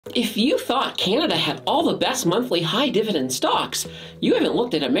If you thought Canada had all the best monthly high dividend stocks, you haven't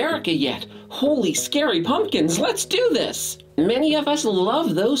looked at America yet. Holy scary pumpkins, let's do this! Many of us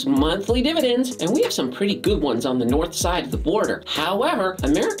love those monthly dividends, and we have some pretty good ones on the north side of the border. However,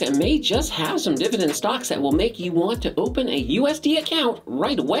 America may just have some dividend stocks that will make you want to open a USD account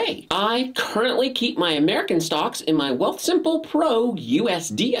right away. I currently keep my American stocks in my Wealthsimple Pro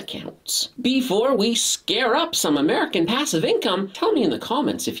USD accounts. Before we scare up some American passive income, tell me in the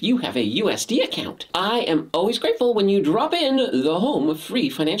comments if you have a USD account. I am always grateful when you drop in the home of free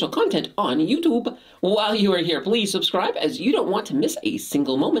financial content on YouTube. While you are here, please subscribe as you don't want to miss a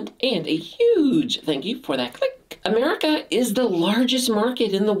single moment, and a huge thank you for that click. America is the largest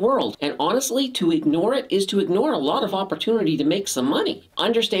market in the world, and honestly, to ignore it is to ignore a lot of opportunity to make some money.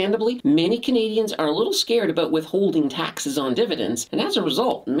 Understandably, many Canadians are a little scared about withholding taxes on dividends, and as a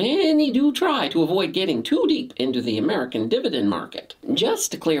result, many do try to avoid getting too deep into the American dividend market.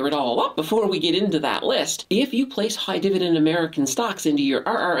 Just to clear it all up before we get into that list, if you place high dividend American stocks into your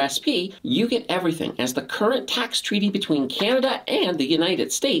RRSP, you get everything, as the current tax treaty between Canada and the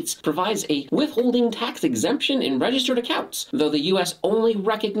United States provides a withholding tax exemption in registered accounts, though the U.S. only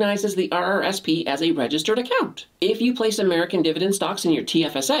recognizes the RRSP as a registered account. If you place American dividend stocks in your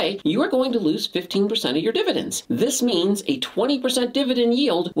TFSA, you are going to lose 15% of your dividends. This means a 20% dividend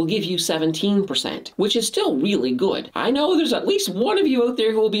yield will give you 17%, which is still really good. I know there's at least one of you out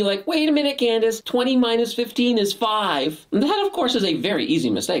there who will be like, wait a minute, Candace, 20 minus 15 is 5. That, of course, is a very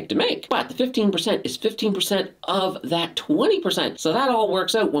easy mistake to make, but the 15% is 15% of that 20%, so that all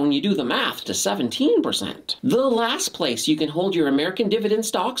works out when you do the math to 17%. The last place you can hold your American dividend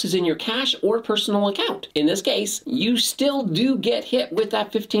stocks is in your cash or personal account. In this case, you still do get hit with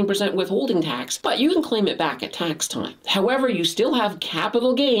that 15% withholding tax, but you can claim it back at tax time. However, you still have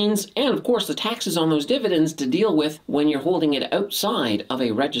capital gains and, of course, the taxes on those dividends to deal with when you're holding it outside of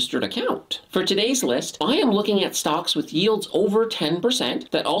a registered account. For today's list, I am looking at stocks with yields over 10%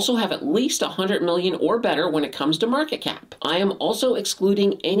 that also have at least 100 million or better when it comes to market cap. I am also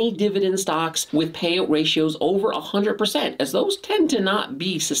excluding any dividend stocks with payout ratios over 100%, as those tend to not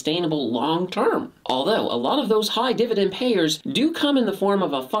be sustainable long term. Although a lot of those high dividend payers do come in the form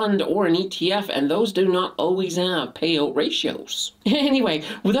of a fund or an ETF, and those do not always have payout ratios. Anyway,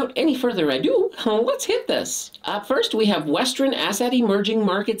 without any further ado, let's hit this. Up first, we have Western Asset Emerging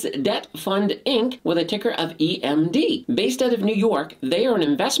Markets Debt Fund Inc. with a ticker of EMD. Based out of New York, they are an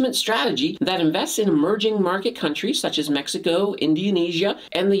investment strategy that invests in emerging market countries such as Mexico, Indonesia,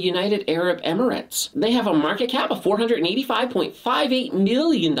 and the United Arab Emirates. They have a market cap of $485.58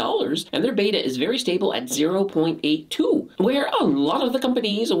 million, and their beta is very stable at 0.82. Where a lot of the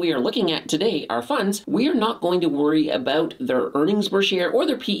companies we are looking at today are funds, we are not going to worry about their earnings per share or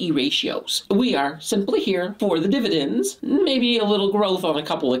their PE ratios. We are simply here for the dividends, maybe a little growth on a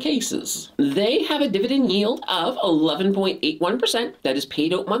couple of cases. They have a dividend yield of 11.81% that is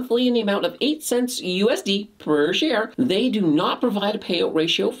paid out monthly in the amount of 8 cents USD per share. They do not provide a payout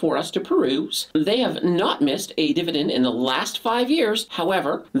ratio for us to peruse. They have not missed a dividend in the last 5 years.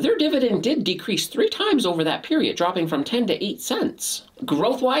 However, their dividend did decrease 3 times over that period, dropping from 10 to 8 cents.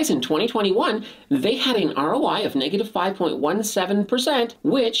 Growth-wise, in 2021, they had an ROI of negative 5.17%,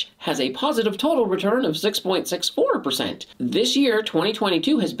 which has a positive total return of 6.64%. This year,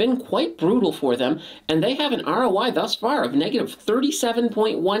 2022, has been quite brutal for them, and they have an ROI thus far of negative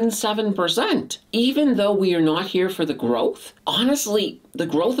 37.17%. Even though we are not here for the growth, honestly, the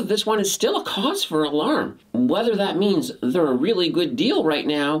growth of this one is still a cause for alarm. Whether that means they're a really good deal right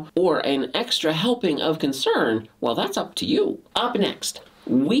now or an extra helping of concern, well, that's up to you. Up next,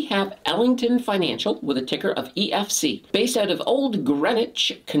 we have Ellington Financial with a ticker of EFC. Based out of Old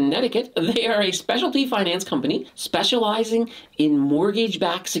Greenwich, Connecticut, they are a specialty finance company specializing in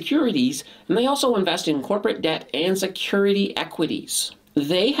mortgage-backed securities, and they also invest in corporate debt and security equities.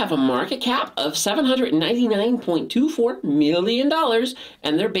 They have a market cap of $799.24 million,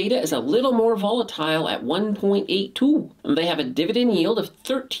 and their beta is a little more volatile at 1.82. They have a dividend yield of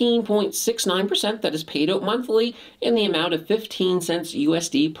 13.69% that is paid out monthly in the amount of 15 cents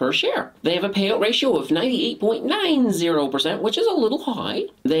USD per share. They have a payout ratio of 98.90%, which is a little high.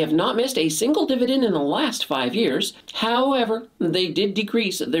 They have not missed a single dividend in the last 5 years. However, they did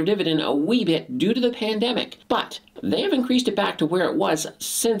decrease their dividend a wee bit due to the pandemic, but they have increased it back to where it was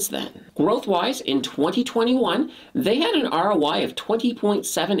since then. Growth-wise, in 2021, they had an ROI of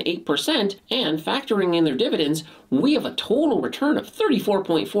 20.78%, and factoring in their dividends, we have a total return of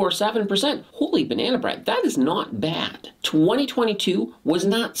 34.47%. Holy banana bread, that is not bad. 2022 was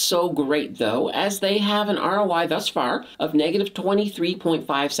not so great though, as they have an ROI thus far of negative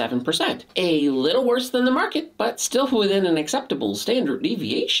 23.57%. A little worse than the market, but still within an acceptable standard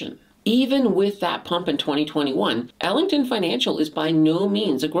deviation. Even with that pump in 2021, Ellington Financial is by no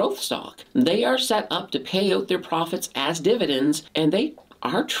means a growth stock. They are set up to pay out their profits as dividends, and they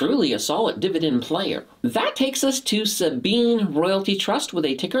are truly a solid dividend player. That takes us to Sabine Royalty Trust with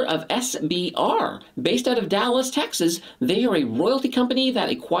a ticker of SBR. Based out of Dallas, Texas, they are a royalty company that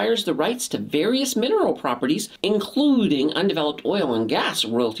acquires the rights to various mineral properties, including undeveloped oil and gas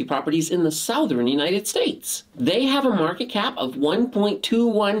royalty properties in the southern United States. They have a market cap of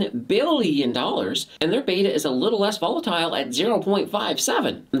 $1.21 billion, and their beta is a little less volatile at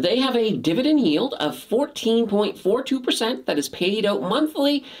 0.57. They have a dividend yield of 14.42% that is paid out monthly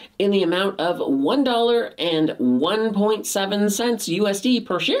in the amount of $1.01.7 USD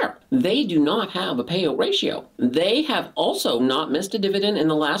per share. They do not have a payout ratio. They have also not missed a dividend in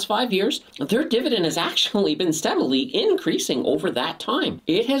the last 5 years. Their dividend has actually been steadily increasing over that time.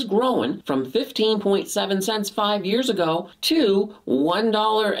 It has grown from 15.7 cents 5 years ago to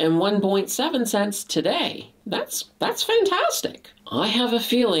 $1.01.7 today. That's fantastic. I have a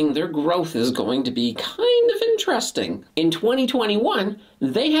feeling their growth is going to be kind of interesting. In 2021,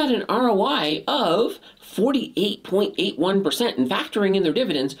 they had an ROI of 48.81%, and factoring in their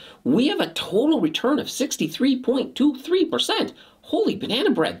dividends, we have a total return of 63.23%. Holy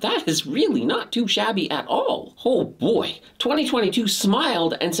banana bread, that is really not too shabby at all. Oh boy, 2022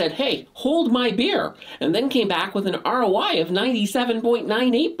 smiled and said, hey, hold my beer, and then came back with an ROI of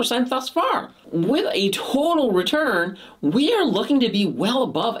 97.98% thus far. With a total return, we are looking to be well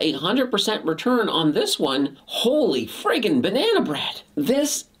above 100% return on this one. Holy friggin' banana bread.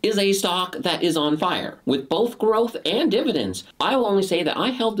 This is a stock that is on fire with both growth and dividends. I will only say that I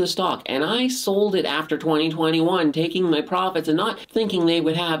held this stock and I sold it after 2021, taking my profits and not thinking they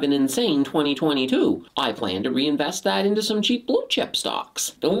would have an insane 2022. I plan to reinvest that into some cheap blue chip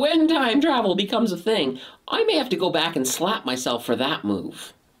stocks. When time travel becomes a thing, I may have to go back and slap myself for that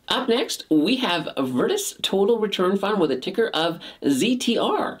move. Up next, we have Virtus Total Return Fund with a ticker of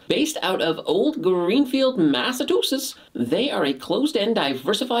ZTR. Based out of Old Greenfield, Massachusetts, they are a closed-end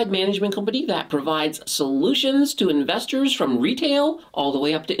diversified management company that provides solutions to investors from retail all the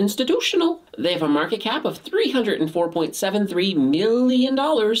way up to institutional. They have a market cap of $304.73 million,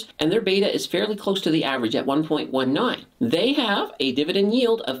 and their beta is fairly close to the average at 1.19. They have a dividend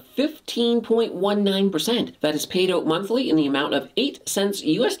yield of 15.19% that is paid out monthly in the amount of 8 cents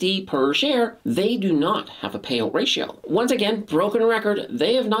USD per share. They do not have a payout ratio. Once again, broken record,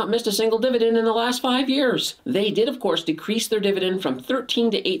 they have not missed a single dividend in the last 5 years. They did, of course, decrease their dividend from 13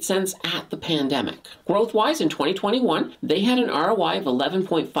 to 8 cents at the pandemic. Growth-wise, in 2021, they had an ROI of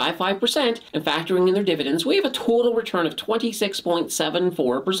 11.55%, and factoring in their dividends, we have a total return of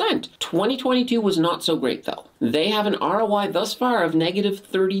 26.74%. 2022 was not so great, though. They have an ROI thus far of negative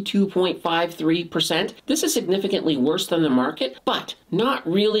 32.53%. This is significantly worse than the market, but not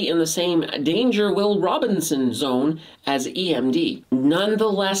really in the same danger Will Robinson zone as EMD.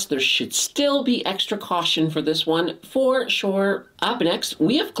 Nonetheless, there should still be extra caution for this one for sure. Up next,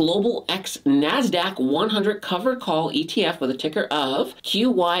 we have Global X NASDAQ 100 Covered Call ETF with a ticker of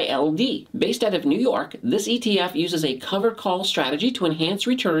QYLD. Based out of New York, this ETF uses a covered call strategy to enhance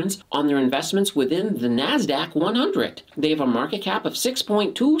returns on their investments within the NASDAQ 100. They have a market cap of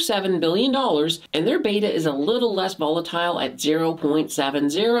 $6.27 billion, and their beta is a little less volatile at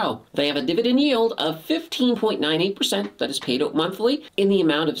 0.70. They have a dividend yield of 15.98% that is paid out monthly in the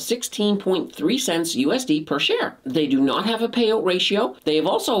amount of 16.3 cents USD per share. They do not have a payout ratio. They have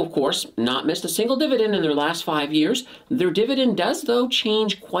also, of course, not missed a single dividend in their last 5 years. Their dividend does, though,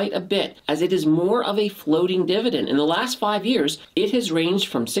 change quite a bit, as it is more of a floating dividend. In the last 5 years, it has ranged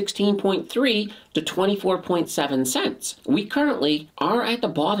from 16.3 to 24.7 cents. We currently are at the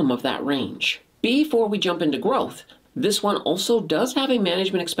bottom of that range. Before we jump into growth, this one also does have a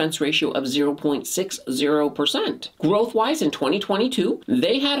management expense ratio of 0.60%. Growth-wise, in 2022,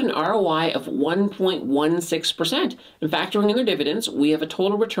 they had an ROI of 1.16%. And factoring in their dividends, we have a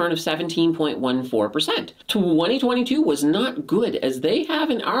total return of 17.14%. 2022 was not good, as they have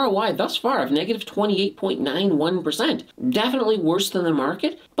an ROI thus far of negative 28.91%. Definitely worse than the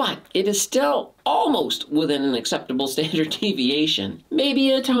market, but it is still almost within an acceptable standard deviation.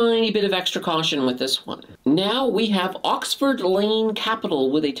 Maybe a tiny bit of extra caution with this one. Now we have Oxford Lane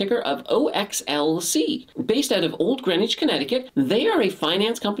Capital with a ticker of OXLC. Based out of Old Greenwich, Connecticut, they are a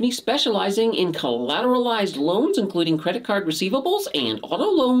finance company specializing in collateralized loans, including credit card receivables and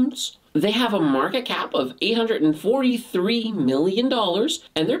auto loans. They have a market cap of $843 million,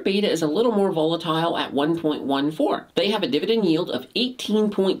 and their beta is a little more volatile at 1.14. They have a dividend yield of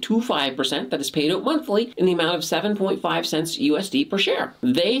 18.25% that is paid out monthly in the amount of 7.5 cents USD per share.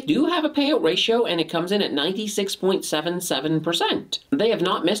 They do have a payout ratio, and it comes in at 96.77%. They have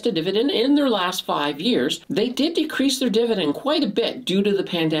not missed a dividend in their last 5 years. They did decrease their dividend quite a bit due to the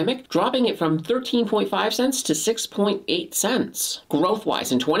pandemic, dropping it from 13.5 cents to 6.8 cents.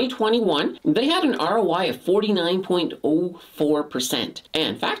 Growth-wise, in 2020, they had an ROI of 49.04%.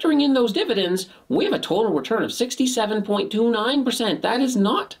 And factoring in those dividends, we have a total return of 67.29%. That is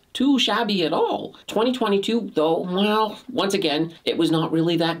not too shabby at all. 2022, though, well, once again, it was not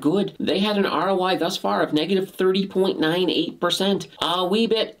really that good. They had an ROI thus far of negative 30.98%. A wee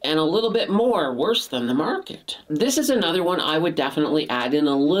bit and a little bit more worse than the market. This is another one I would definitely add in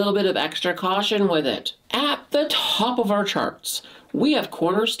a little bit of extra caution with it. At the top of our charts, we have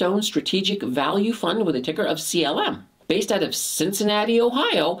Cornerstone Strategic Value Fund with a ticker of CLM. Based out of Cincinnati,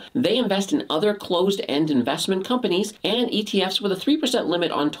 Ohio, they invest in other closed-end investment companies and ETFs with a 3% limit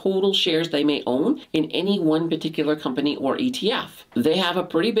on total shares they may own in any one particular company or ETF. They have a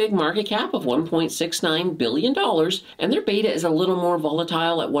pretty big market cap of $1.69 billion, and their beta is a little more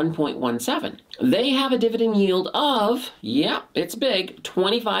volatile at 1.17. They have a dividend yield of, yep, it's big,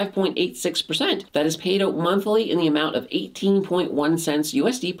 25.86% that is paid out monthly in the amount of 18.1 cents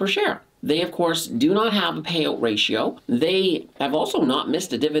USD per share. They, of course, do not have a payout ratio. They have also not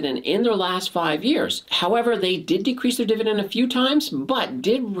missed a dividend in their last 5 years. However, they did decrease their dividend a few times, but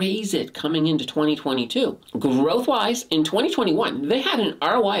did raise it coming into 2022. Growth-wise, in 2021, they had an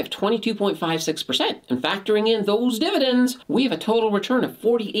ROI of 22.56%. And factoring in those dividends, we have a total return of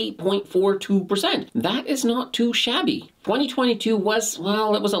 48.42%. That is not too shabby. 2022 was,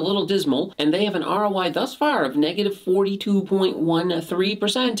 well, it was a little dismal, and they have an ROI thus far of negative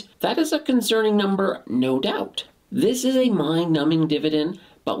 42.13%. That is a concerning number, no doubt. This is a mind-numbing dividend,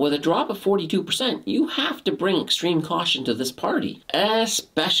 but with a drop of 42%, you have to bring extreme caution to this party,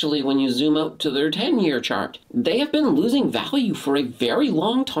 especially when you zoom out to their 10-year chart. They have been losing value for a very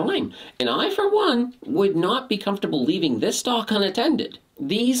long time, and I, for one, would not be comfortable leaving this stock unattended.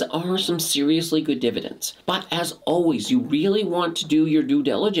 These are some seriously good dividends. But as always, you really want to do your due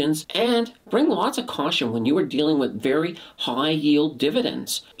diligence and bring lots of caution when you are dealing with very high yield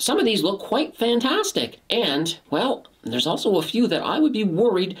dividends. Some of these look quite fantastic, and, well, there's also a few that I would be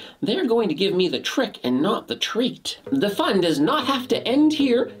worried they're going to give me the trick and not the treat. The fun does not have to end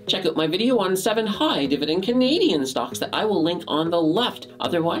here. Check out my video on 7 high dividend Canadian stocks that I will link on the left.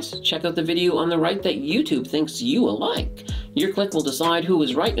 Otherwise, check out the video on the right that YouTube thinks you will like. Your click will decide who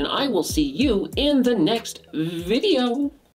is right, and I will see you in the next video.